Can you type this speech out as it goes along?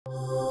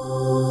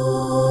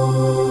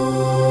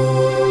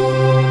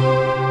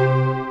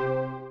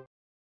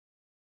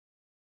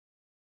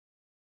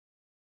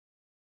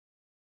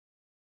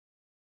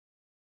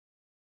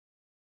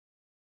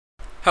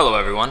Hello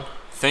everyone,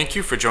 thank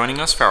you for joining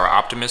us for our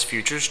Optimus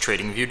Futures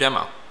TradingView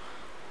demo.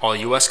 All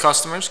US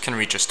customers can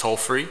reach us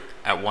toll-free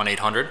at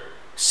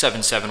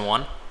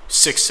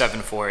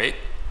 1-800-771-6748.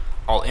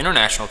 All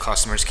international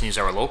customers can use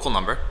our local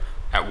number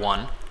at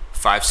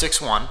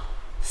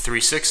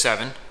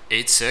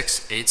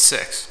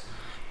 1-561-367-8686.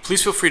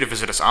 Please feel free to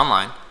visit us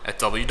online at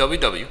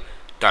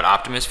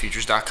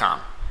www.optimusfutures.com,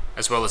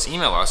 as well as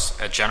email us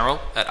at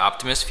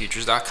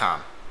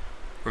general@optimusfutures.com.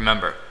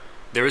 Remember,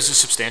 there is a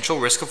substantial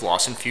risk of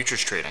loss in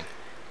futures trading.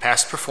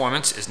 Past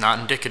performance is not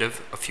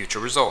indicative of future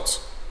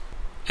results.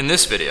 In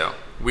this video,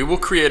 we will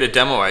create a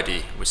demo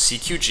ID with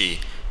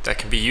CQG that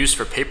can be used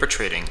for paper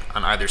trading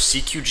on either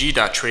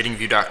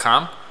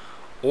cqg.tradingview.com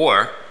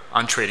or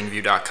on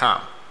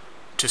tradingview.com.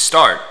 To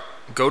start,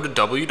 go to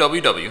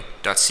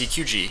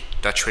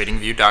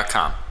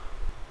www.cqg.tradingview.com.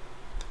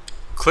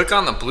 Click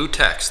on the blue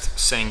text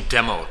saying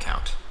Demo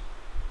Account.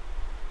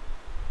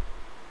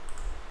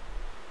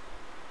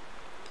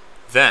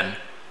 Then,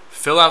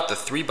 fill out the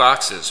 3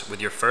 boxes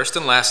with your first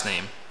and last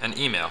name and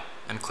email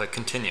and click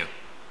Continue.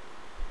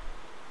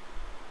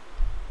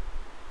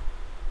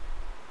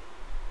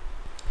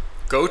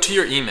 Go to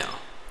your email.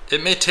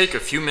 It may take a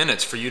few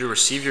minutes for you to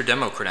receive your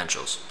demo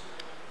credentials.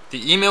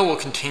 The email will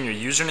contain your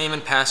username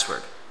and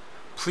password.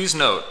 Please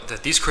note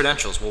that these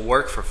credentials will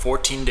work for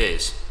 14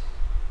 days.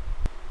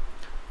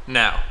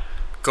 Now,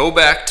 go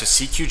back to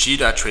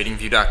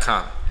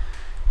cqg.tradingview.com.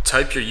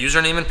 Type your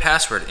username and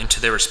password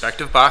into their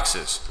respective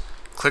boxes.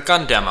 Click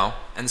on Demo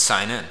and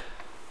sign in.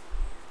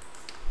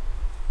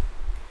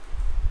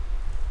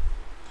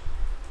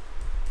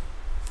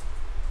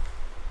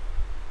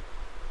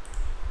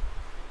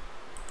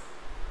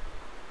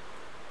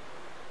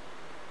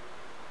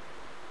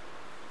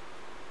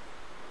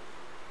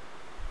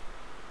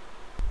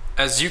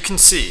 As you can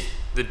see,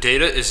 the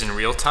data is in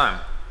real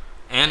time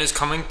and is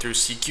coming through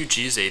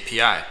CQG's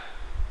API.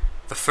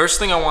 The first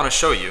thing I want to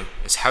show you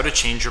is how to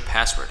change your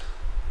password.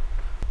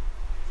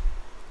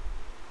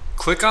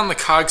 Click on the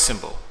cog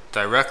symbol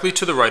directly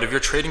to the right of your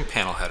trading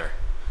panel header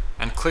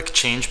and click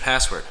Change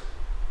Password.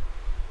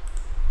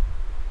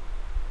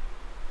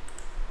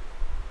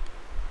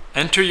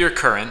 Enter your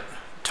current,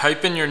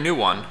 type in your new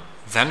one,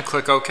 then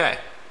click OK.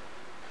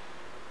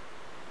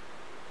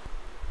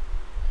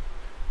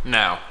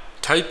 Now,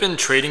 type in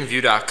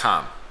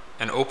TradingView.com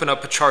and open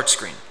up a chart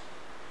screen.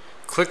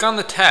 Click on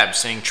the tab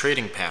saying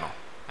Trading Panel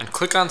and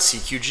click on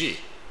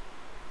CQG.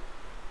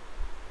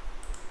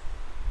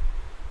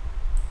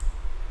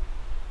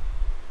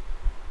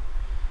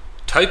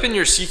 Type in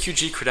your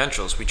CQG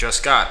credentials we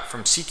just got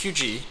from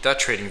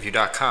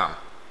cqg.tradingview.com.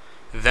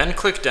 Then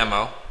click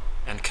Demo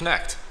and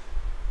connect.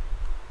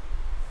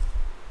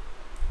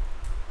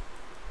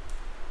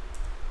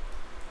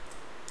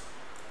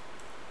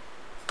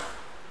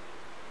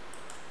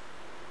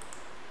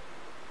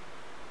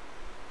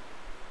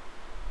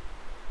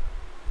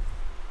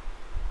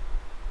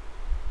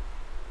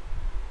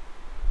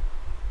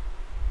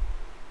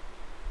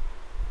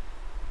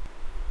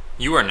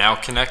 You are now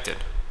connected.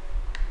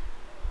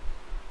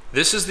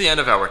 This is the end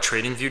of our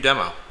TradingView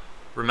demo.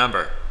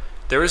 Remember,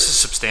 there is a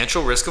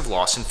substantial risk of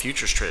loss in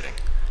futures trading.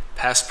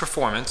 Past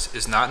performance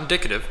is not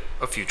indicative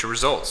of future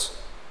results.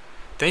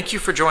 Thank you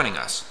for joining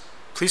us.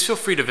 Please feel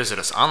free to visit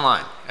us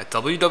online at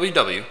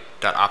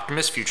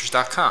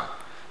www.optimusfutures.com,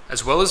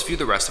 as well as view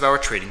the rest of our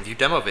TradingView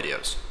demo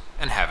videos.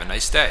 And have a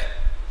nice day.